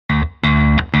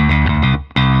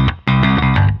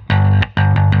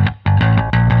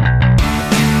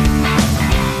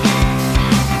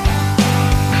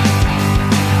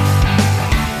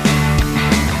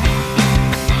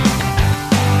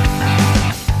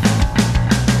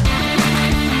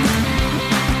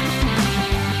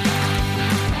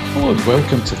Hello and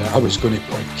welcome to the I Was Gonnae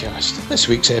podcast. This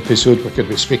week's episode we're going to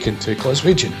be speaking to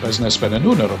Glaswegian businessman and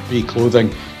owner of Be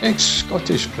Clothing,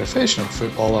 ex-Scottish professional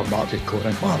footballer Mark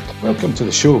Corcoran. Mark, welcome to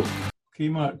the show. Okay,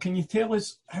 Mark, can you tell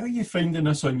us how you finding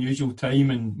this unusual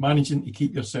time and managing to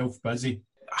keep yourself busy?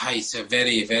 It's a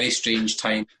very, very strange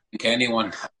time.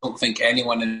 I don't think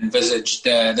anyone envisaged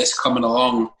this coming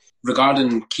along.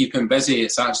 Regarding keeping busy,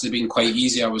 it's actually been quite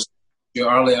easy. I was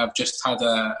earlier. I've just had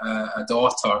a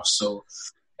daughter, so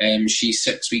she's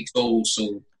 6 weeks old.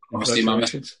 So obviously,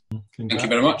 thank you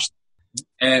very much.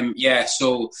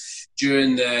 So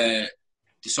during the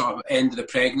sort of end of the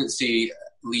pregnancy,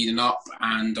 leading up,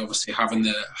 and obviously having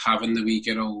the wee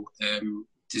girl,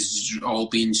 this has all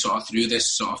been sort of through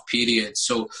this sort of period.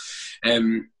 So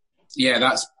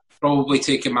that's probably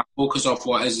taken my focus off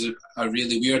what is a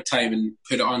really weird time and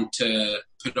put it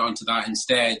onto that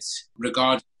instead.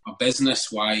 Regarding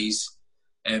business wise,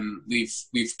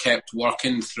 we've kept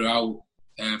working throughout.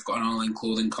 I've got an online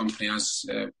clothing company, as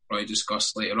probably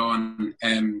discussed later on,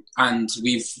 and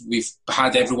we've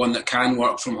had everyone that can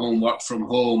work from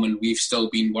home, and we've still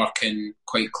been working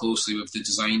quite closely with the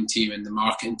design team and the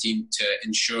marketing team to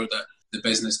ensure that the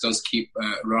business does keep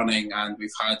running. And we've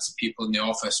had people in the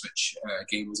office, which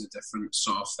again was a different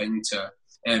sort of thing to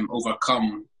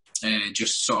overcome,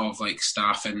 just sort of like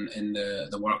staff in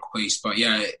the workplace. But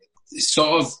yeah, it's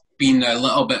sort of been a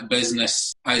little bit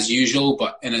business as usual,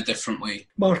 but in a different way.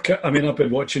 Mark, I've been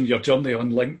watching your journey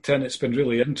on LinkedIn. It's been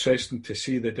really interesting to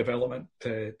see the development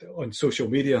on social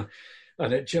media,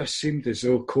 and it just seemed as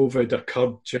though COVID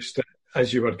occurred just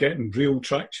as you were getting real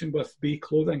traction with Be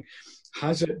Clothing.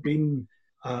 Has it been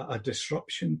a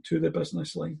disruption to the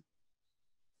business line?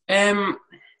 No,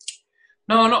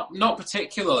 not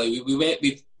particularly.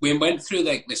 We went through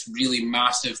like this really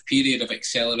massive period of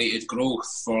accelerated growth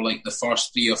for like the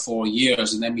first 3 or 4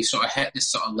 years, and then we sort of hit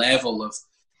this sort of level of,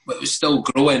 but it was still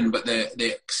growing, but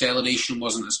the acceleration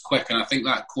wasn't as quick. And I think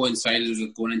that coincided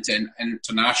with going into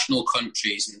international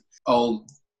countries, and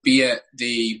albeit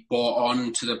they bought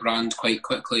on to the brand quite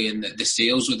quickly and the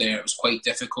sales were there, it was quite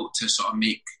difficult to sort of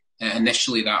make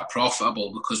initially that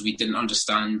profitable because we didn't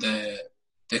understand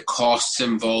the costs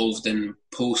involved in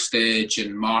postage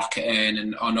and marketing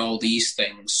and on all these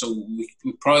things. So we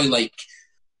probably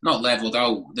not leveled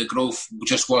out. The growth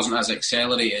just wasn't as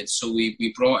accelerated. So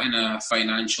we brought in a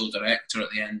financial director at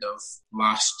the end of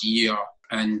last year,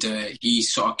 and he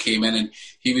sort of came in and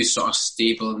he was sort of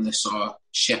stable in this sort of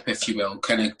ship, if you will,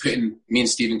 kind of putting, me and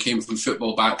Stephen came from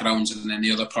football backgrounds, and then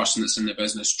the other person that's in the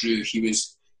business, Drew,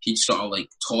 he'd sort of like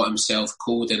taught himself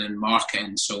coding and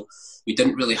marketing. So we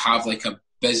didn't really have like a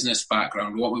business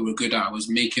background. What we were good at was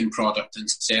making product and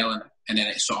selling it, and then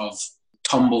it sort of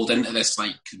tumbled into this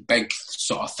like big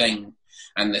sort of thing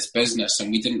and this business, and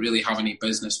we didn't really have any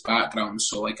business background.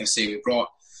 So like I say, we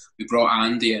brought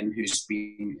Andy in, who's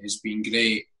been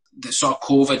great. The sort of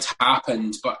COVID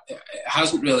happened, but it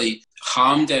hasn't really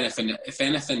harmed anything. If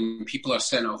anything, people are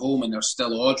sitting at home and they're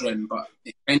still ordering, but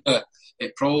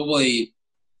it probably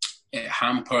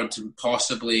hampered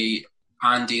possibly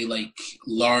Andy like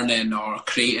learning or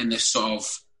creating this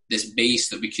base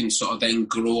that we can sort of then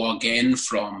grow again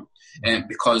from,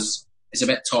 because it's a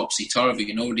bit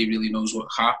topsy-turvy. Nobody really knows what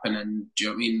happened, and do you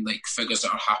know what I mean? Like figures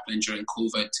that are happening during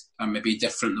COVID are maybe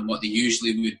different than what they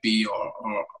usually would be,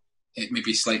 or it may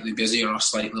be slightly busier or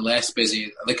slightly less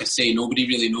busy. Like I say, nobody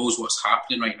really knows what's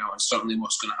happening right now, and certainly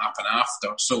what's going to happen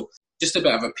after. So just a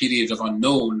bit of a period of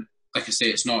unknown. Like I say,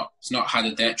 it's not had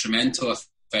a detrimental effect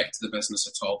to the business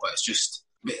at all, but it's just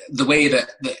the way that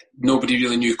nobody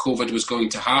really knew COVID was going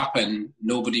to happen.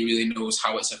 Nobody really knows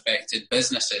how it's affected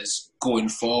businesses going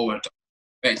forward.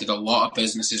 Affected a lot of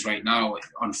businesses right now,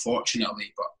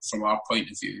 unfortunately, but from our point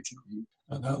of view. Do you know what I mean?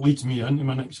 That leads me into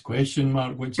my next question,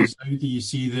 Mark, which is how do you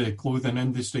see the clothing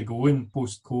industry going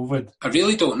post-COVID? I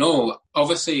really don't know.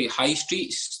 Obviously, high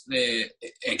streets,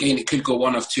 again, it could go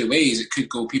one of two ways. It could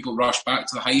go people rush back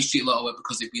to the high street a little bit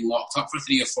because they've been locked up for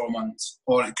 3 or 4 months.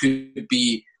 Or it could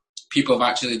be people have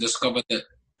actually discovered that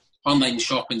online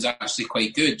shopping is actually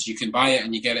quite good. You can buy it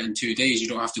and you get it in 2 days. You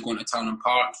don't have to go into town and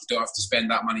park. You don't have to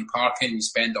spend that money parking. You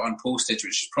spend it on postage,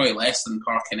 which is probably less than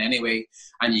parking anyway,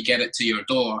 and you get it to your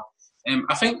door.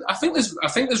 I think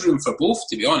there's room for both,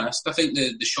 to be honest. I think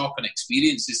the shopping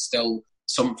experience is still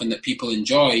something that people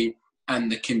enjoy,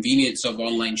 and the convenience of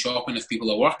online shopping if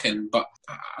people are working. But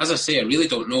as I say, I really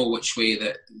don't know which way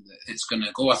that it's going to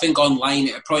go. I think online,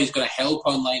 it probably is going to help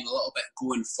online a little bit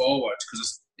going forward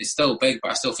because it's still big,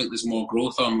 but I still think there's more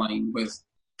growth online with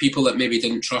people that maybe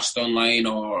didn't trust online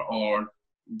or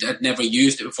had never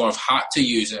used it before, have had to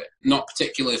use it, not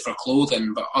particularly for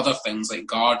clothing, but other things like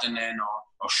gardening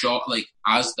shop, like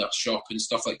Asda shop and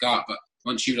stuff like that. But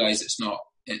once you realise it's not,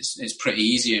 it's pretty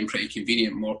easy and pretty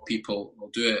convenient, more people will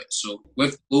do it. So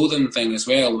with the clothing thing as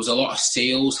well, there was a lot of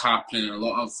sales happening, a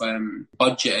lot of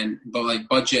budgeting, but like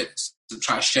budgets to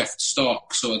try to shift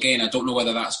stock. So again, I don't know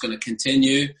whether that's going to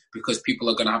continue because people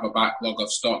are going to have a backlog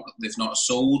of stock that they've not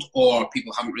sold, or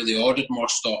people haven't really ordered more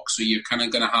stock. So you're kind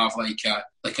of going to have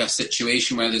like a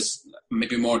situation where there's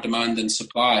maybe more demand than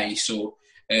supply. So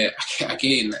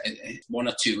again, one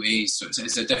or two ways. So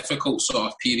it's a difficult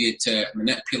sort of period to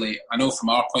manipulate. I know from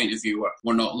our point of view,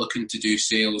 we're not looking to do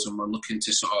sales, and we're looking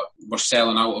to we're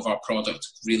selling out of our product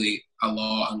really a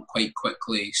lot and quite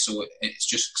quickly. So it's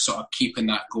just sort of keeping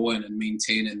that going and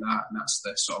maintaining that, and that's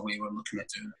the sort of way we're looking at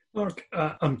doing it. Mark,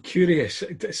 I'm curious,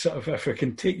 sort of if I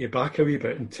can take you back a wee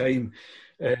bit in time.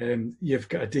 You've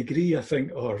got a degree, I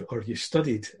think, or you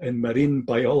studied in marine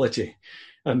biology,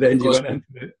 and then you went into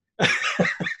it.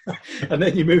 And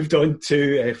then you moved on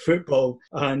to football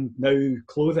and now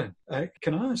clothing.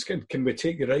 Can I ask, can we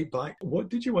take you right back? What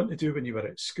did you want to do when you were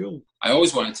at school? I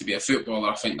always wanted to be a footballer.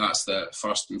 I think that's the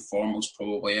first and foremost,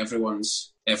 probably every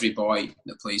boy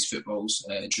that plays football's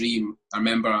dream. I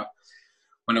remember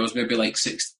when I was maybe like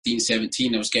 16,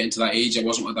 17, I was getting to that age. I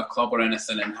wasn't with a club or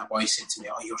anything, and a boy said to me,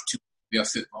 "Oh, you're too good to be a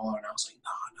footballer." And I was like,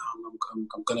 "No,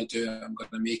 I'm going to do it. I'm going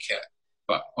to make it."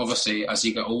 But obviously, as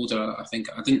you get older, I think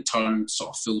I didn't turn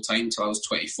sort of full-time till I was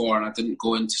 24, and I didn't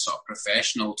go into sort of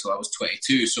professional till I was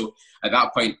 22. So at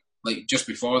that point, like just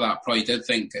before that, I probably did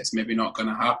think it's maybe not going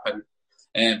to happen.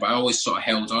 But I always sort of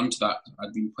held on to that.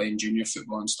 I'd been playing junior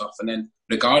football and stuff. And then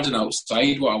regarding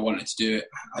outside what I wanted to do,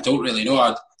 I don't really know.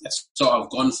 I'd sort of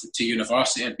gone to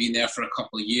university. I'd been there for a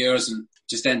couple of years and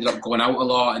just ended up going out a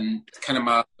lot. And kind of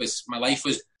my life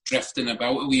was drifting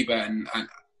about a wee bit. And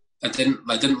I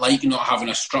didn't like not having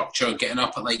a structure, getting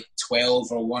up at like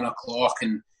 12 or 1 o'clock,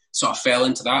 and sort of fell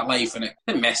into that life. And it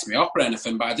didn't mess me up or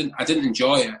anything, but I didn't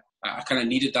enjoy it. I kind of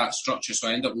needed that structure. So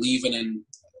I ended up leaving and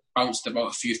bounced about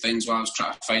a few things while I was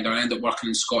trying to find out. I ended up working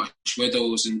in Scottish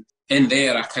Widows, and in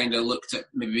there I kind of looked at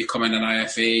maybe becoming an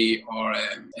IFA or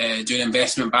doing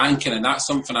investment banking, and that's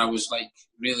something I was like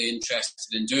really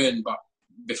interested in doing. But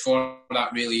before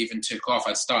that really even took off,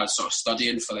 I'd started sort of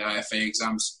studying for the IFA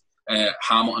exams.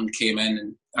 Hamilton came in,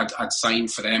 and I'd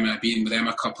signed for them, and I'd been with them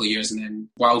a couple of years, and then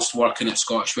whilst working at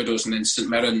Scottish Widows, and then St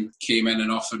Mirren came in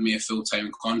and offered me a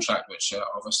full-time contract, which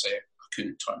obviously I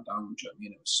couldn't turn down. Do you know what I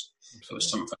mean? It was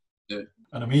something to do.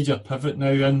 And a major pivot now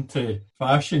into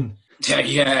fashion.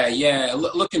 Yeah.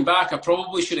 Looking back, I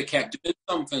probably should have kept doing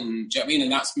something. Do you know what I mean?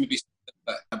 And that's maybe something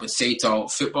that I would say to all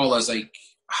footballers,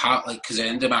 because at the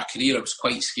end of my career it was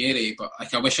quite scary, but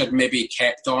like I wish I'd maybe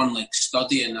kept on like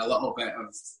studying a little bit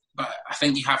of. But I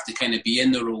think you have to kind of be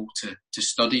in the role to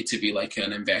study to be like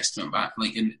an investment bank,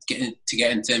 like to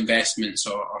get into investments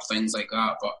or things like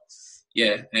that. But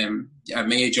yeah, a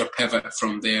major pivot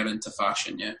from there into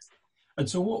fashion. Yeah. And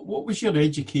so, what was your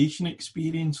education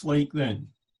experience like then?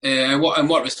 In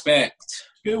what respect?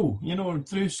 School,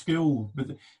 through school. By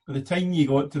the time you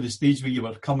got to the stage where you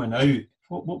were coming out,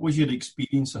 what was your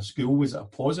experience of school? Was it a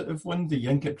positive one? Do you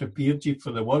think it prepared you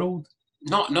for the world?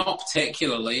 Not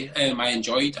particularly. I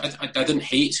enjoyed. I didn't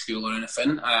hate school or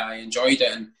anything. I enjoyed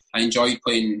it, and I enjoyed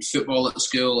playing football at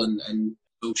school and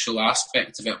social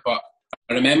aspect of it. But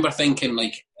I remember thinking,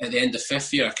 like at the end of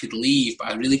fifth year, I could leave, but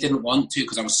I really didn't want to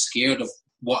because I was scared of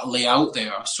what lay out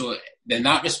there. So in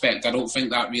that respect, I don't think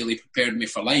that really prepared me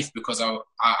for life, because I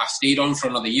stayed on for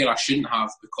another year. I shouldn't have,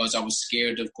 because I was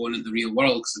scared of going into the real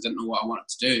world because I didn't know what I wanted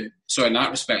to do. So in that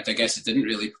respect, I guess it didn't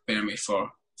really prepare me for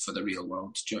the real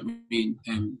world. Do you know what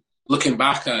I mean? Looking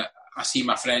back, I see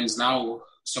my friends now,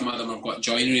 some of them have got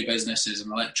joinery businesses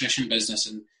and electrician business,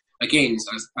 and again,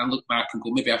 I look back and go,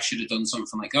 maybe I should have done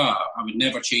something like that. I would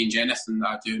never change anything that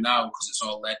I do now because it's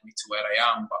all led me to where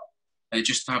I am, but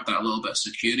just to have that little bit of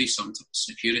security, sometimes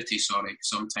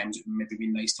it would maybe be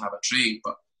nice to have a trade.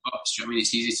 But do you know what I mean?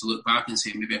 It's easy to look back and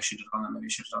say, maybe I should have done that, maybe I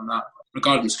should have done that.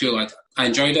 Regarding school, I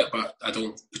enjoyed it, but I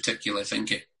don't particularly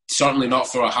think it. Certainly not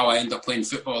for how I end up playing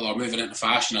football or moving into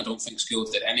fashion. I don't think school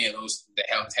did any of those. They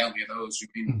helped me with those.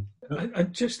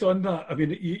 And just on that, I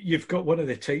mean, you've got one of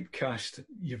the typecast.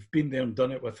 You've been there and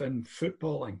done it within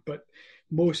footballing, but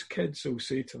most kids will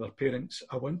say to their parents,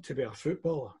 "I want to be a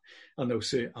footballer," and they'll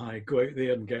say, "Go out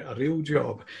there and get a real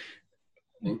job."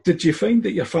 Did you find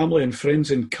that your family and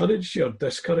friends encouraged you or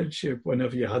discouraged you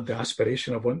whenever you had the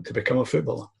aspiration of wanting to become a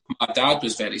footballer? My dad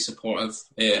was very supportive.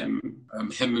 Him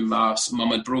and my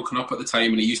mum had broken up at the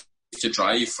time, and he used to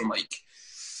drive from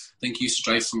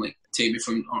take me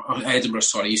from Edinburgh.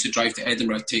 Sorry, he used to drive to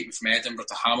Edinburgh, take me from Edinburgh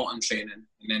to Hamilton training,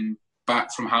 and then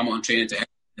back from Hamilton training to Edinburgh,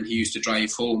 and he used to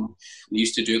drive home. And he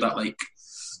used to do that like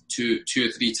two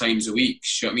or three times a week.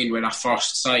 You know what I mean? When I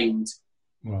first signed,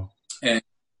 Wow.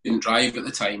 Didn't drive at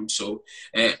the time, so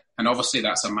and obviously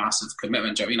that's a massive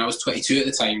commitment. Do you know what I mean? I was 22 at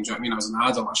the time. Do you know what I mean? I was an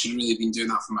adult. I should have really been doing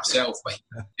that for myself. But he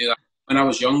did that. When I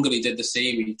was younger, he did the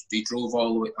same. He drove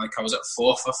all the way. Like I was at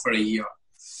Forfa for a year,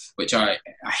 which I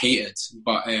hated,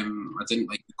 but I didn't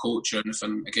like the coach or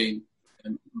anything. Again,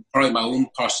 probably my own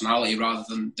personality rather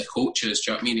than the coach's.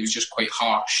 Do you know what I mean? He was just quite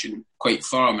harsh and quite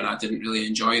firm, and I didn't really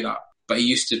enjoy that. But he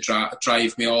used to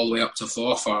drive me all the way up to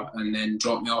Forfa and then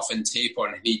drop me off in Taper,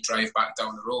 and he'd drive back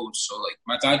down the road. So, like,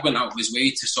 my dad went out of his way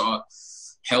to sort of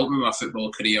help me with my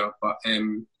football career. But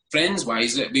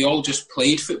friends-wise, we all just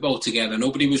played football together.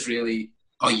 Nobody was really,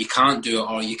 oh, you can't do it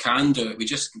or you can do it.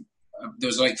 There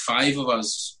was like 5 of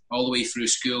us all the way through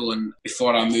school, and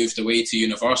before I moved away to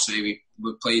university,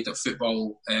 we played at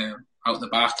football out the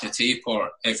back of Taper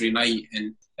every night,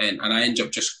 and I ended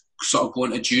up just sort of going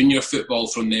to junior football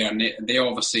from there, and they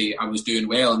obviously, I was doing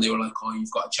well, and they were like, oh, you've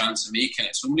got a chance of making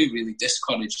it. So nobody really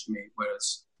discouraged me,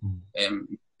 whereas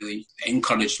really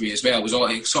encouraged me as well.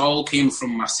 It all came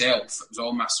from myself. It was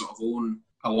all my sort of own,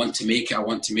 I want to make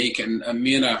it. And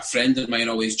me and a friend of mine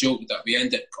always joked that we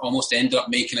almost ended up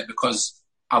making it because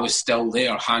I was still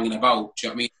there hanging about. Do you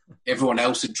know what I mean? Everyone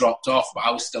else had dropped off, but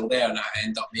I was still there, and I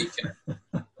ended up making it.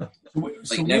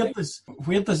 So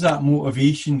where does that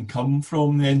motivation come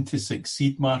from then to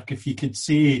succeed, Mark? If you could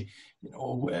say, you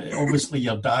know, obviously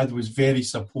your dad was very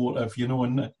supportive, you know,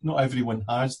 and not everyone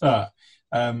has that.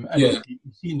 And you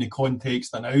see in the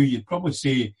context of now, you'd probably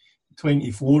say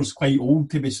 24 is quite old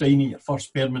to be signing your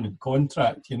first permanent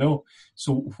contract, you know.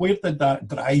 So where did that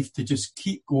drive to just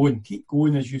keep going,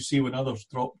 as you say, when others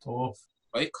dropped off?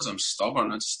 Right, because I'm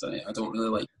stubborn. I don't really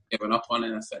like giving up on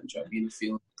anything. Do you know what I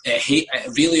mean?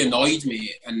 It really annoyed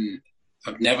me, and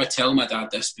I'd never tell my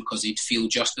dad this because he'd feel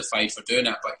justified for doing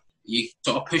it, but he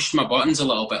sort of pushed my buttons a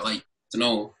little bit. Like, I don't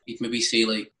know, he'd maybe say,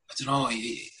 like, I don't know,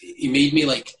 he made me,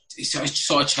 like, he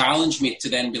sort of challenged me to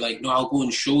then be like, no, I'll go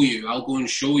and show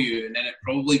you, and then it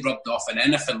probably rubbed off in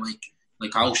anything,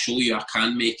 like I'll show you I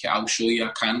can make it, I'll show you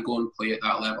I can go and play at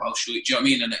that level, I'll show you, do you know what I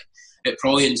mean? And it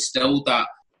probably instilled that,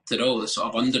 the sort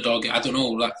of underdog, I don't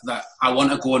know, that I want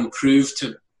to go and prove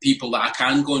to people that I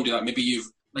can go and do that. Maybe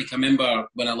I remember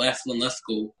when I left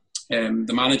Linlithgow,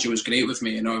 the manager was great with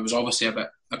me, and I was obviously a bit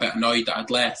annoyed that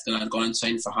I'd left and I'd gone and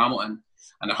signed for Hamilton,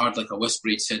 and I heard like a whisper,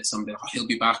 he'd said to somebody, oh, he'll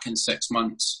be back in 6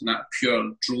 months, and that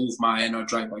pure drove my inner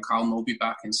drive, like, I'll not be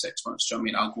back in 6 months, do you know what I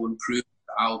mean? I'll go and prove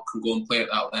that I can go and play at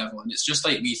that level. And it's just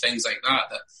like wee things like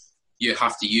that you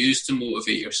have to use to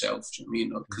motivate yourself, do you know what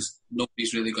I mean? Because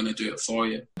nobody's really going to do it for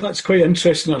you. That's quite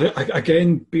interesting.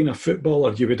 Again, being a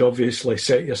footballer, you would obviously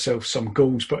set yourself some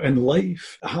goals, but in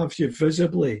life, have you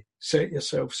visibly set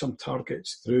yourself some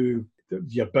targets through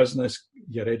your business,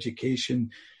 your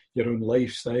education, your own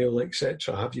lifestyle,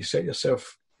 etc.? Have you set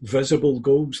yourself visible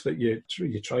goals that you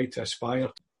try to aspire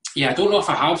to? Yeah, I don't know if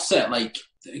I have set like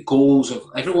goals of,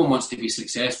 everyone wants to be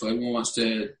successful, everyone wants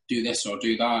to do this or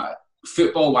do that.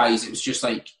 Football wise, it was just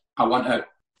like, I want to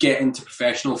get into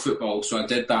professional football, so I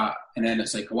did that, and then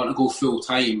it's like, I want to go full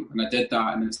time, and I did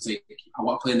that, and it's like, I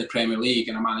want to play in the Premier League,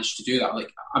 and I managed to do that.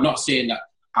 Like, I'm not saying that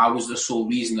I was the sole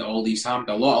reason that all these happened.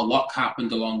 A lot of luck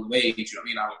happened along the way. Do you know what I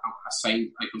mean? I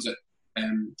signed, I was at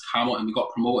Hamilton, we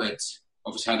got promoted,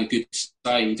 obviously had a good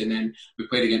side, and then we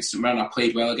played against St Mirren. I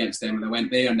played well against them, and I went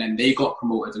there, and then they got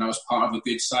promoted, and I was part of a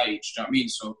good side. Do you know what I mean?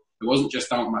 So it wasn't just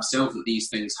down to myself that these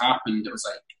things happened. It was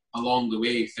like, along the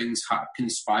way, things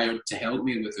conspired to help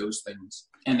me with those things.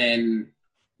 And then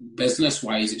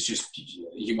business-wise, it's just,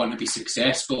 you want to be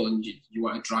successful, and you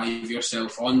want to drive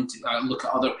yourself on. I look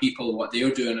at other people, what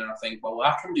they're doing, and I think, well,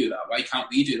 I can do that. Why can't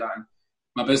we do that? And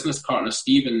my business partner,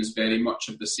 Stephen, is very much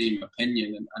of the same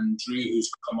opinion, and Drew, who's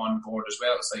come on board as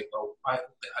well, it's like, well, why,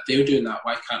 they're doing that,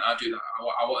 why can't I do that?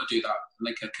 I want to do that.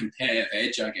 Like a competitive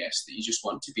edge, I guess, that you just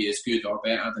want to be as good or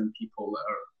better than people that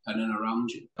are in and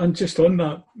around you. And just on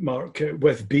that, Mark,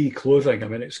 with B Clothing, I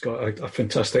mean, it's got a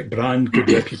fantastic brand, good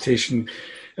reputation,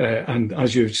 and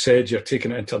as you've said, you're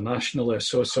taking it internationally. I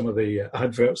saw some of the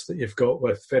adverts that you've got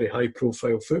with very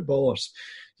high-profile footballers.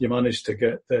 You managed to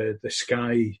get the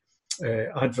Sky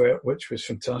advert, which was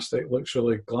fantastic, looks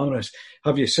really glamorous.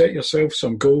 Have you set yourself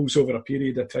some goals over a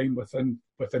period of time within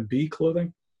B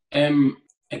Clothing?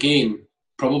 Again,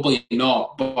 probably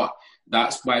not, but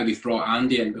that's why we've brought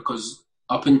Andy in, because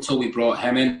up until we brought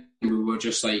him in, we were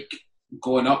just like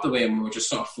going up the way, and we were just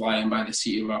sort of flying by the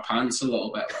seat of our pants a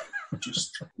little bit. Like,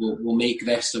 just we'll make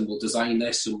this, and we'll design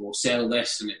this, and we'll sell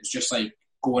this, and it was just like,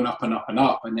 going up and up and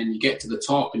up, and then you get to the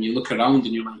top and you look around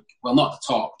and you're like, well, not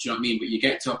the top, do you know what I mean? But you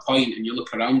get to a point and you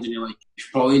look around and you're like,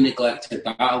 we've probably neglected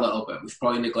that a little bit, we've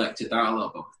probably neglected that a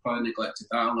little bit, we've probably neglected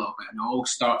that a little bit, and it all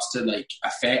starts to like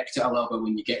affect it a little bit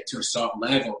when you get to a certain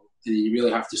level, and you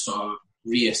really have to sort of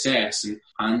reassess. And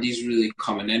Andy's really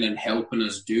coming in and helping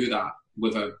us do that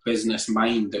with a business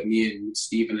mind that me and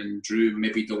Stephen and Drew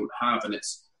maybe don't have. And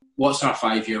it's, what's our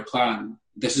 5-year plan?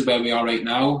 This is where we are right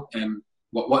now.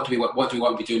 What do we want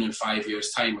to be doing in 5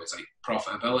 years' time? It's like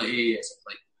profitability, it's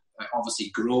like obviously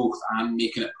growth and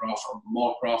making it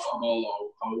more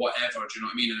profitable or whatever, do you know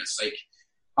what I mean? And it's like,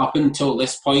 up until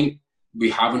this point, we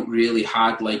haven't really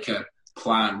had like a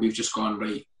plan. We've just gone,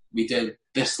 right, we did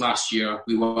this last year,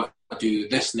 we want to do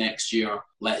this next year,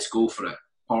 let's go for it.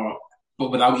 But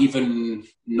without even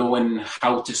knowing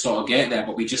how to sort of get there,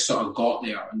 but we just sort of got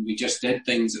there and we just did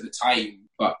things at the time.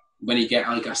 But when you get,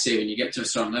 like I say, when you get to a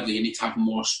certain level, you need to have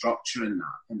more structure in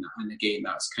that. And again,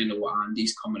 that's kind of what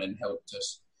Andy's coming and helped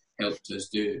us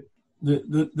do.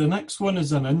 The next one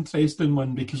is an interesting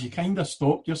one, because you kind of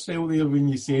stopped yourself there when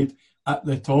you said at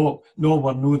the top, no,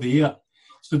 we're no there.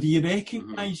 So do you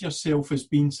recognise yourself as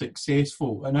being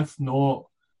successful? And if not,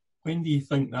 when do you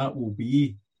think that will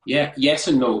be? Yeah, yes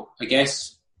and no. I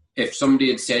guess if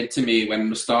somebody had said to me when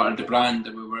we started the brand,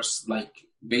 and we were like,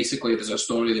 basically there's a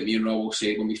story that me and Rob will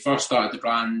say, when we first started the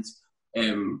brand,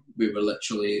 we were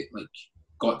literally like,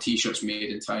 got t-shirts made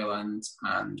in Thailand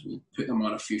and we put them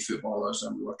on a few footballers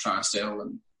and we were trying to sell,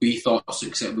 and we thought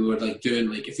success, we were like doing,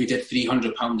 like if we did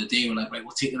 £300 a day, we're like, right,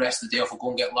 we'll take the rest of the day off, we'll go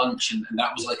and get lunch, and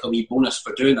that was like a wee bonus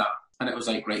for doing that. And it was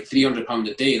like, right, £300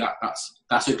 a day,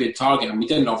 that's a good target. And we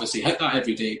didn't obviously hit that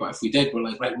every day, but if we did, we're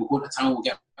like, right, we'll go to town, we'll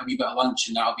get a wee bit of lunch,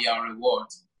 and that'll be our reward.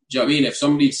 Do you know what I mean? If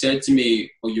somebody said to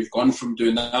me, well, you've gone from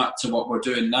doing that to what we're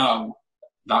doing now,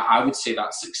 that I would say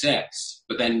that's success.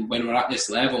 But then when we're at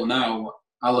this level now,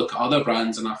 I look at other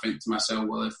brands and I think to myself,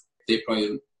 well, if they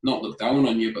probably not look down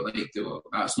on you, but like,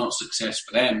 that's not success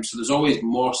for them. So there's always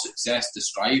more success to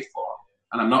strive for.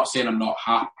 And I'm not saying I'm not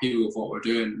happy with what we're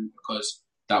doing, because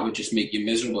that would just make you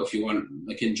miserable if you weren't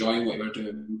like enjoying what you're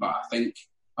doing. But I think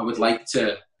I would like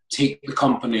to take the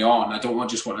company on. I don't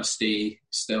just want to stay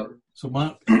still. So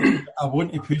Mark, I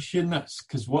want to push you in this,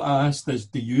 because what I asked is,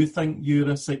 do you think you're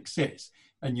a success?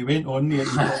 And you went on there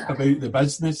to talk about the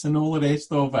business and all the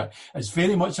rest of it. It's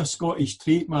very much a Scottish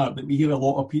trademark that we hear a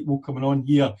lot of people coming on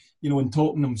here, and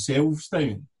talking themselves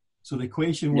down. So the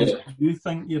question was, do you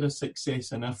think you're a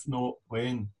success? And if not,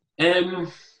 when? I'm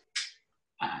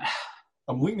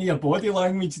looking at your body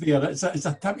language there. It's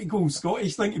a typical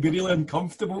Scottish thing to be really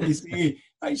uncomfortable to say,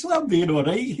 actually, I'm doing all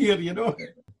right here,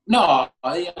 No,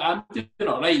 I'm doing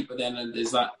all right, but then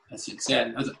is that a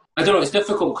success? I don't know, it's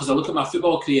difficult because I look at my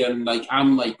football career and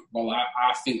I'm like, well,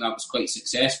 I think that was quite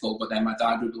successful, but then my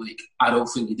dad would be like, I don't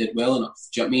think you did well enough.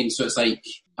 Do you know what I mean? So it's like,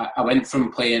 I went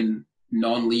from playing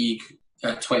non-league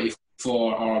at 24,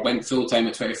 or I went full-time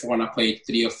at 24 and I played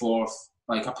 3 or 4,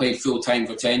 like I played full-time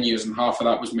for 10 years and half of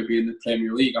that was maybe in the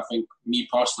Premier League. I think, me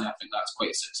personally, I think that's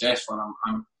quite successful,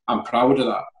 and I'm proud of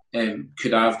that.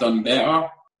 Could I have done better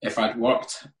if I'd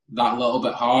worked that little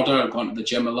bit harder, gone to the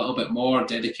gym a little bit more,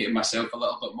 dedicated myself a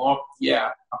little bit more? Yeah,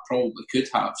 I probably could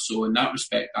have. So in that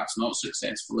respect, that's not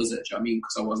successful, is it? Do you know what I mean?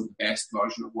 Because I wasn't the best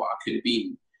version of what I could have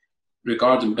been.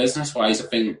 Regarding business-wise, I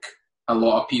think a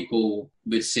lot of people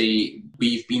would say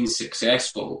we've been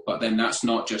successful, but then that's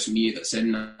not just me that's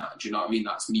in that. Do you know what I mean?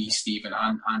 That's me, Stephen,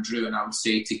 and Andrew, and I would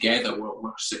say together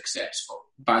we're successful.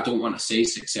 But I don't want to say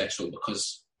successful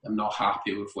because I'm not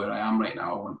happy with where I am right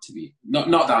now. I want to be, not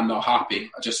that I'm not happy,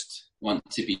 I just want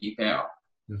to be better.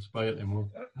 Inspire them more.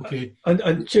 Okay.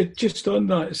 And just on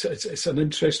that, it's an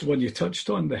interesting one you touched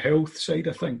on, the health side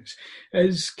of things.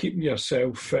 Is keeping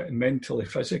yourself fit and mentally,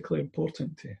 physically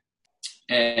important to you?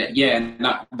 Yeah, and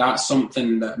that's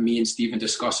something that me and Stephen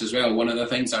discuss as well. One of the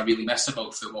things I really miss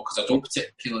about football, because I don't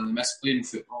particularly miss playing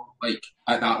football like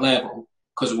at that level,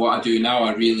 because of what I do now,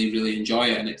 I really, really enjoy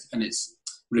it, and it's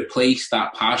replaced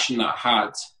that passion that I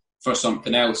had for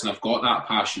something else, and I've got that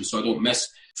passion, so I don't miss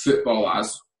football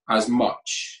as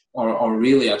much, or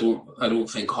really I don't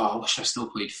think, I wish I still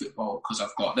played football because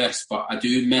I've got this, but I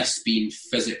do miss being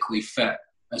physically fit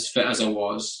as I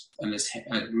was, and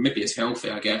maybe as healthy,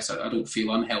 I guess. I don't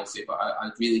feel unhealthy, but I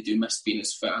really do miss being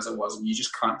as fit as I was, and you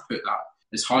just can't put that.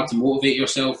 It's hard to motivate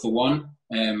yourself for one,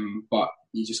 but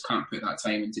you just can't put that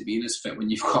time into being as fit when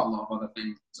you've got a lot of other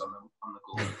things on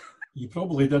the go. You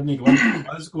probably didn't go into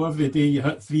Glasgow every day. You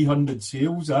hit 300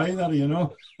 sales either, you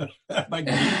know.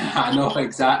 I know,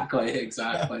 exactly.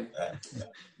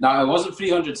 No, it wasn't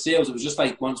 300 sales. It was just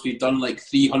like once we'd done like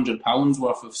 £300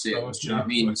 worth of sales. Do you know what I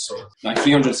mean? So like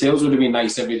 300 sales would have been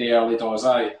nice every day early doors.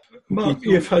 Aye. Mark,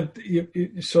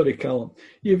 sorry, Callum.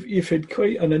 You've had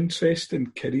quite an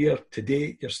interesting career to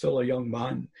date. You're still a young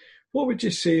man. What would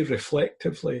you say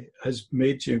reflectively has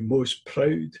made you most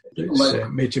proud?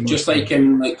 Made you most proud? Like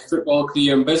in like football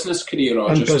career and business career, or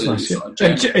and just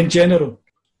business, in general.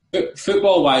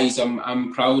 Football wise,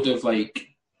 I'm proud of like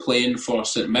playing for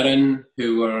St Mirren,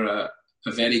 who were a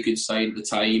very good side at the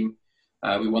time.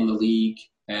 We won the league,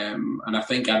 and I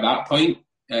think at that point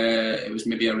it was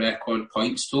maybe a record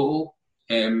points total.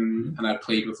 And I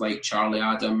played with like Charlie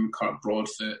Adam, Kirk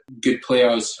Broadfoot, good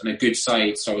players and a good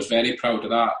side. So I was very proud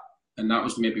of that. And that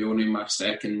was maybe only my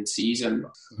second season.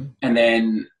 Mm-hmm. And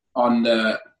then on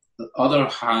the other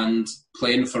hand,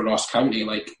 playing for Ross County,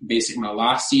 like basically my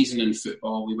last season in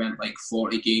football, we went like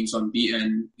 40 games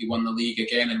unbeaten. We won the league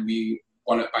again and we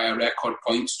won it by a record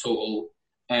points total.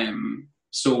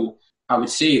 So I would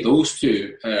say those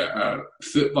two,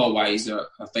 football-wise, are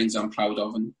things I'm proud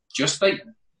of. And just like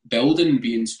building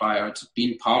Be Inspired,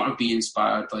 being part of Be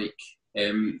Inspired, like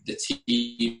the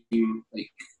team,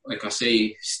 like I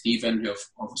say, Stephen, who I've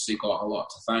obviously got a lot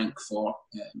to thank for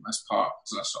as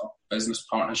a sort of business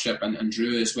partnership, and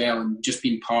Drew as well, and just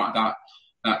being part of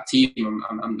that team,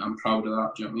 I'm proud of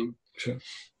that. Do you know what I mean? Sure.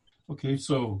 Okay,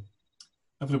 so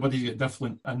everybody's got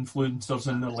different influencers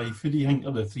in their life. Who do you think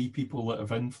are the three people that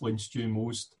have influenced you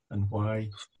most, and why?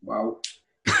 Wow.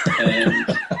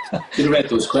 Could have read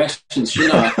those questions,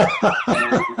 shouldn't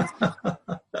I?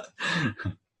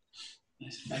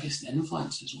 His biggest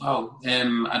influence as well.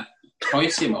 I'd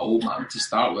probably say my old man to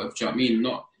start with. Do you know what I mean?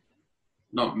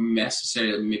 Not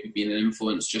necessarily maybe being an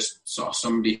influence, just sort of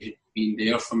somebody who'd been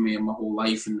there for me in my whole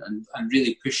life and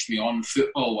really pushed me on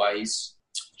football wise.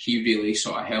 He really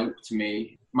sort of helped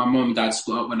me. My mum and dad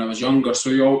split up when I was younger, so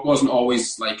he wasn't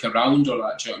always like around or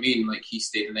that. Do you know what I mean? Like he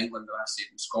stayed in England and I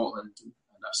stayed in Scotland.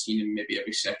 I've seen him maybe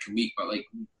every second week, but like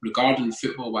regarding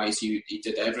football wise, he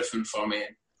did everything for me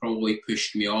and probably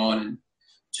pushed me on and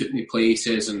took me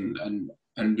places and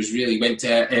was really went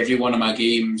to every one of my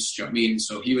games. Do you know what I mean?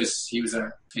 So he was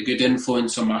a good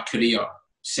influence on my career.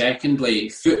 Secondly,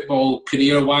 football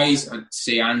career wise, I'd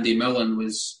say Andy Millen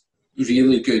was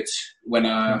really good. When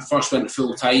I first went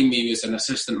full time, he was an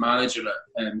assistant manager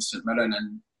at St Mirren,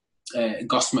 and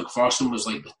Gus McPherson was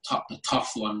like the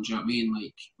tough one. Do you know what I mean?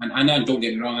 Like, and don't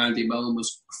get me wrong, Andy Millen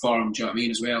was for him. Do you know what I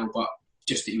mean as well? But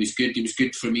just he was good. He was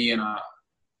good for me, and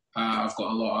I've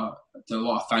got a lot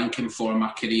of thanking for in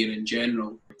my career in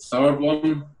general. Third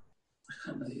one,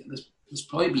 there's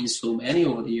probably been so many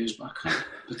over the years, but I can't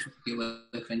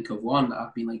particularly think of one that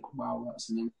I've been like, wow, that's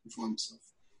an influence of.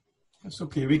 That's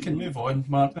okay. We can move on,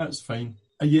 Mark. That's fine.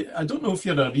 I don't know if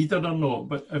you're a reader or not,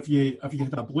 but have you had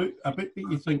a book that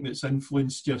you think that's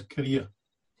influenced your career?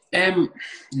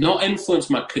 Not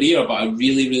influenced my career, but I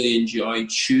really, really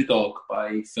enjoyed Shoe Dog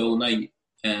by Phil Knight.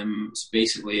 It's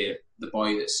basically the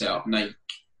boy that set up Nike.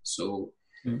 So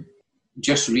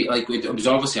just it was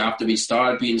obviously after we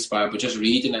started Being Inspired, but just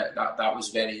reading it, that was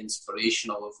very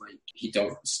inspirational. Of like he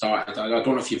started. I don't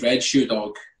know if you've read Shoe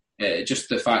Dog. Just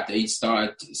the fact that he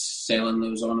started selling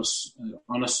those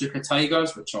Onitsuka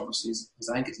Tigers, which obviously is,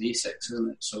 I think it's Asics,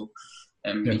 isn't it? So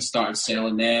he started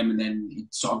selling them, and then he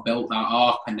sort of built that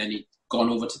up, and then he'd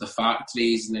gone over to the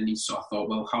factories, and then he sort of thought,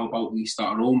 well, how about we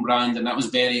start our own brand? And that was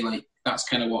very that's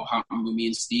kind of what happened with me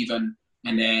and Stephen.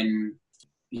 And then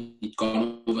he'd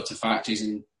gone over to factories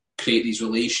and create these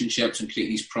relationships and create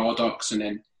these products, and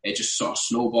then it just sort of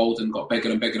snowballed and got bigger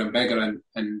and bigger and bigger.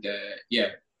 And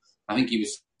I think he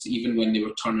was, even when they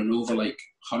were turning over like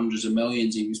hundreds of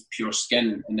millions, he was pure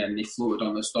skin, and then they floated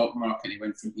on the stock market and he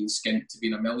went from being skint to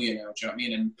being a millionaire. Do you know what I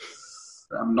mean? And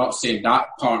I'm not saying that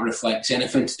part reflects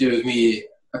anything to do with me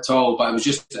at all, but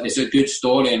it's a good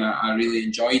story, and I really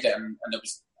enjoyed it, and it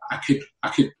was, I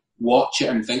could watch it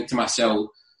and think to myself,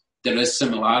 there is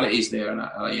similarities there, and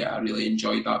I really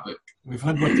enjoyed that book. We've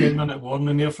had a 10-minute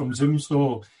warning there from Zoom,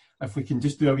 so if we can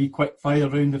just do a wee quick fire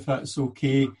round, if that's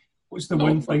okay. What's the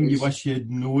one thing you wish you had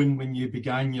known when you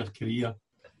began your career?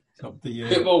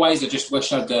 Football-wise, I just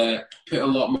wish I'd put a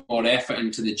lot more effort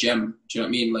into the gym. Do you know what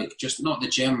I mean? Like, just not the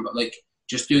gym, but like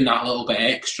just doing that little bit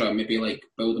extra, maybe like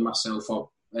building myself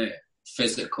up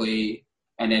physically,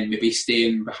 and then maybe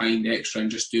staying behind extra and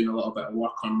just doing a little bit of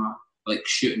work on my like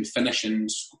shooting, finishing.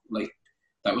 Like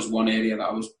that was one area that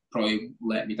I was probably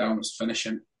let me down, was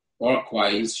finishing.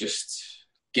 Work-wise, just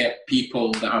get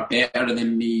people that are better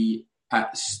than me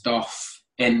at stuff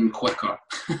in quicker.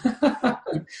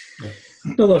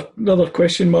 Another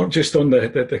question, Mark, just on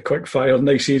the quick fire,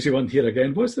 nice easy one here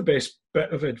again. What's the best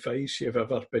bit of advice you've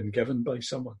ever been given by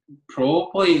someone?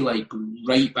 Probably like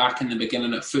right back in the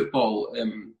beginning of football,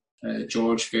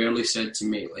 George Fairley said to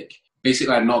me, like,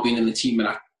 basically I'd not been in the team and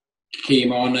I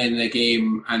came on in the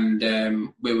game and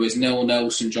it was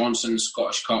 0-0 St Johnstone's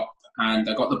Scottish Cup, and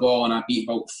I got the ball and I beat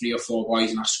about 3 or 4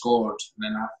 boys and I scored, and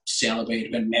then I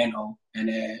celebrated, went mental, and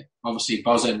obviously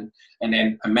buzzing, and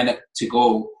then a minute to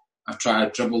go I've tried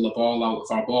to dribble the ball out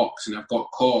of our box and I've got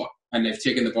caught and they've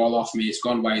taken the ball off me, it's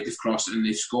gone wide, they've crossed it and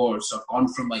they've scored. So I've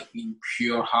gone from like being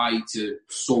pure high to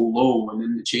so low, and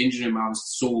in the changing room I was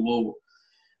so low.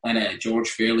 And George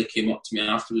Fairley came up to me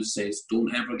afterwards and says,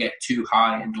 don't ever get too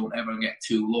high and don't ever get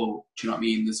too low. Do you know what I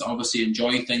mean? There's obviously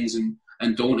enjoy things and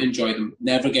don't enjoy them.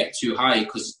 Never get too high,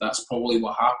 because that's probably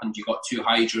what happened. You got too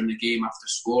high during the game after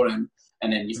scoring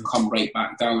and then you've come right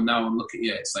back down now, and look at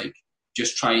you. It's like,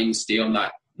 just try and stay on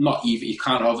that. Not even, you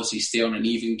can't obviously stay on an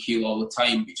even keel all the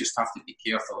time. You just have to be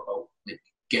careful about like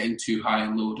getting too high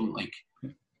and low. Don't like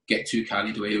get too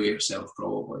carried away with yourself,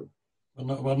 probably.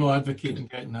 We're not advocating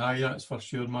getting high, that's for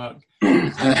sure, Mark.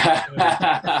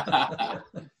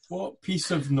 What piece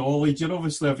of knowledge, you're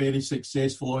obviously a very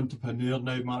successful entrepreneur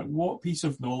now, Mark, what piece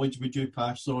of knowledge would you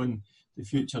pass on to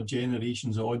future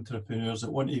generations of entrepreneurs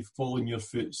that want to follow in your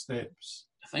footsteps?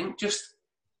 I think just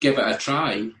give it a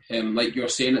try. Like you were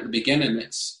saying at the beginning,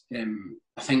 it's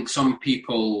I think some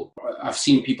people, I've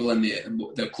seen people in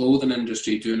the clothing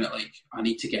industry doing it like, I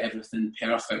need to get everything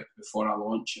perfect before I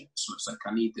launch it. So it's like,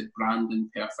 I need the branding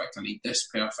perfect, I need this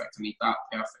perfect, I need that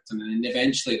perfect. And then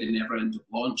eventually they never end up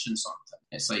launching something.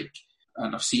 It's like,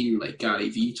 and I've seen like Gary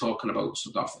Vee talking about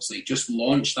stuff. It's like, just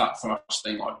launch that first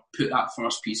thing, or put that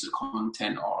first piece of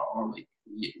content, or like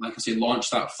I say, launch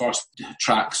that first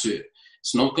tracksuit.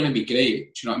 It's not going to be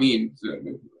great. Do you know what I mean?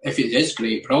 If it is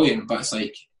great, brilliant, but it's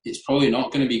like, it's probably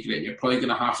not going to be great. You're probably going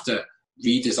to have to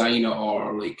redesign it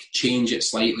or like change it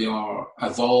slightly or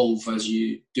evolve as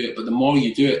you do it. But the more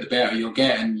you do it, the better you'll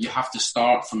get, and you have to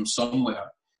start from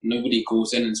somewhere. Nobody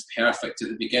goes in and is perfect at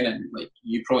the beginning. Like,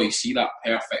 you probably see that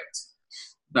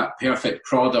perfect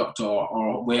product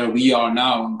or where we are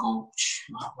now and go,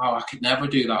 wow, I could never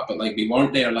do that. But like, we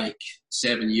weren't there like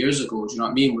 7 years ago. Do you know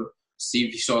what I mean? See,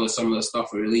 if you saw some of the stuff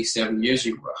we released 7 years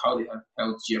ago, how did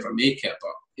you ever make it?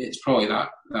 But it's probably that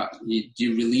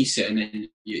you release it and then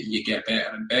you get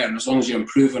better and better. And as long as you're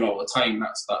improving all the time,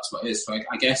 that's what it is. So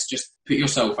I guess just put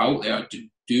yourself out there,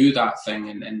 do that thing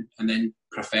and then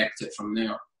perfect it from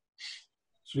there.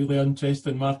 It's really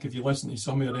interesting, Mark. If you listen to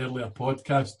some of your earlier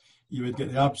podcasts, you would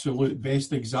get the absolute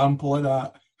best example of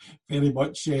that. Very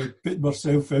much putting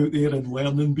myself out there and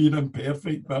learning, being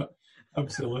imperfect, but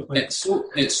absolutely. It's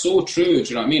so true. Do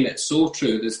you know what I mean? It's so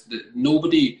true.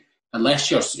 Nobody, unless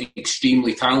you're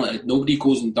extremely talented, nobody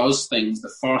goes and does things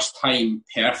the first time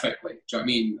perfectly. Do you know what I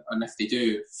mean? And if they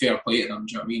do, fair play to them.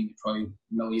 Do you know what I mean? They're probably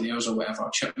millionaires or whatever.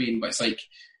 Do you know what I mean? But it's like,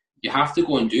 you have to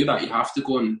go and do that. You have to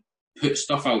go and put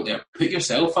stuff out there. Put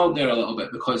yourself out there a little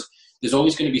bit, because there's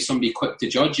always going to be somebody quick to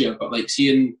judge you. But like, see,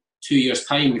 in 2 years'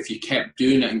 time, if you kept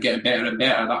doing it and getting better and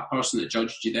better, that person that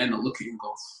judged you then will look at you and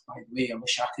go, by the way, I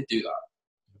wish I could do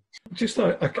that. Just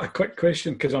a quick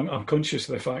question, because I'm conscious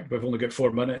of the fact we've only got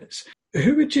 4 minutes.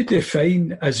 Who would you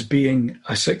define as being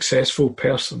a successful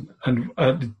person?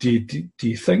 And do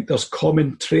you think there's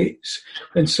common traits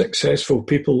in successful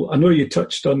people? I know you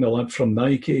touched on the lad from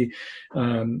Nike.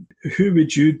 Who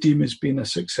would you deem as being a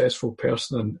successful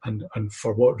person, and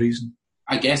for what reason?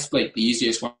 I guess like the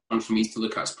easiest one for me to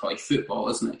look at is probably football,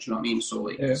 isn't it? Do you know what I mean? So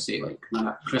like, say like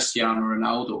Cristiano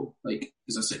Ronaldo, like,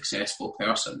 is a successful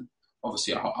person.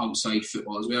 Obviously outside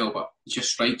football as well, but it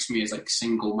just strikes me as like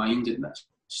single-mindedness.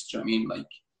 Do you know what I mean? Like,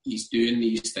 he's doing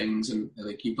these things and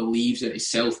like, he believes it,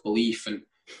 his self-belief, and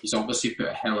he's obviously put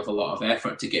a hell of a lot of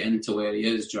effort to get into where he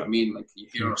is. Do you know what I mean? Like, you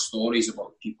hear stories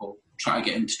about people trying to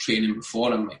get into training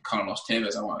before him, like Carlos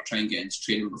Tevez. I want to try and get into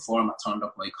training before him. I turned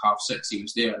up like 6:30. He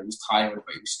was there. He was tired,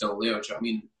 but he was still there. Do you know what I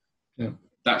mean? Yeah.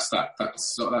 That's that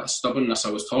stubbornness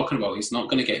I was talking about. He's not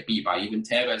going to get beat by even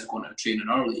Tevez going to training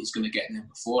early. He's going to get there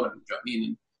before him. Do you know what I mean?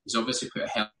 And he's obviously put a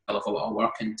hell of a lot of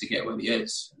work in to get where he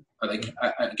is. But like,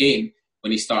 again,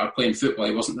 when he started playing football,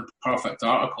 he wasn't the perfect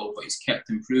article, but he's kept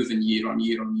improving year on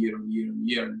year on year on year on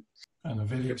year. And a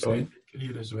very exciting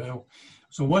career as well.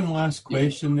 So one last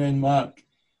question then, Mark.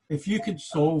 If you could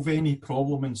solve any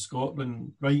problem in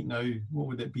Scotland right now, what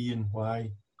would it be and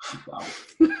why? Wow.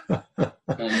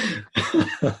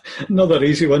 Another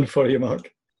easy one for you,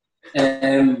 Mark.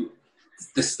 The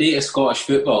state of Scottish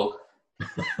football.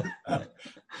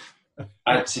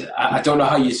 I don't know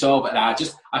how you saw, but I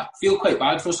feel quite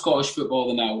bad for Scottish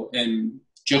football now.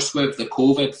 Just with the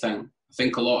COVID thing, I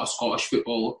think a lot of Scottish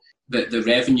football, the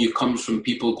revenue comes from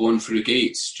people going through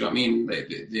gates. Do you know what I mean?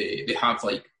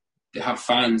 They have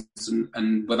fans,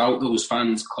 and without those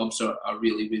fans, clubs are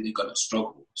really, really going to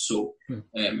struggle. So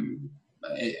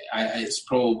it's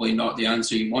probably not the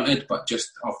answer you wanted, but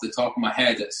just off the top of my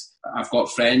head, I've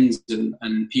got friends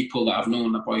and people that I've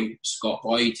known. A boy, Scott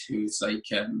Boyd, who's like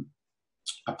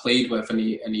I played with, and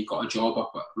he got a job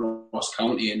up at Ross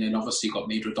County, and then obviously got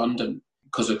made redundant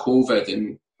because of COVID.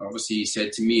 And obviously he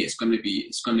said to me, it's going to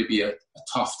be a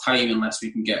tough time unless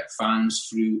we can get fans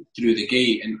through the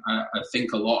gate. And I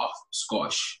think a lot of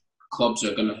Scottish clubs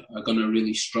are gonna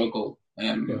really struggle.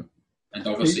 And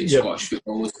obviously Scottish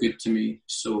football is good to me.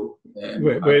 So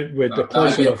with the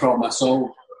pleasure of problem I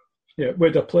solved. Yeah,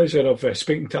 with the pleasure of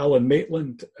speaking to Alan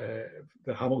Maitland,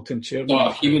 the Hamilton chairman.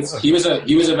 Oh, he was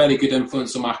a very good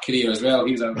influence on my career as well.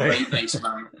 He was a right nice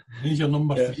man. He's your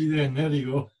number 3 then. There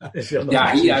you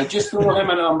go. Just throw him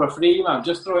in at number 3, man.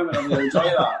 Just throw him in. I'll enjoy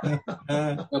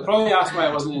that. They'll probably ask why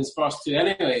I wasn't in his first 2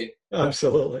 anyway.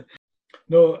 Absolutely.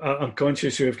 No, I'm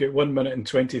conscious we've got 1 minute and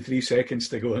 23 seconds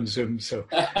to go on Zoom. So,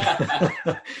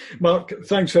 Mark,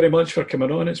 thanks very much for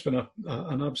coming on. It's been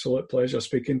an absolute pleasure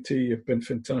speaking to you. You've been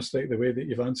fantastic. The way that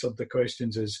you've answered the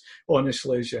questions as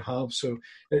honestly as you have. So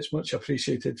it's much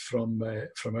appreciated from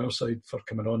our side for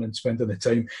coming on and spending the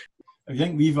time. I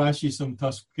think we've asked you some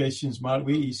tough questions, Mark.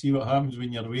 Wait till you see what happens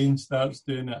when your Wayne starts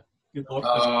doing it. Good luck.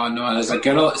 Oh, no, it's a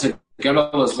girl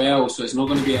as well, so it's not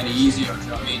going to be any easier. Do you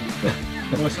know what I mean?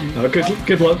 Awesome.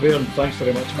 Good luck there, and thanks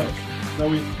very much, Mark.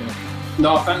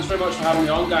 No, thanks very much for having me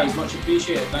on, guys. Much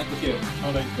appreciated. Thank you.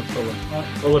 All right, no problem.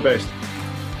 All the best.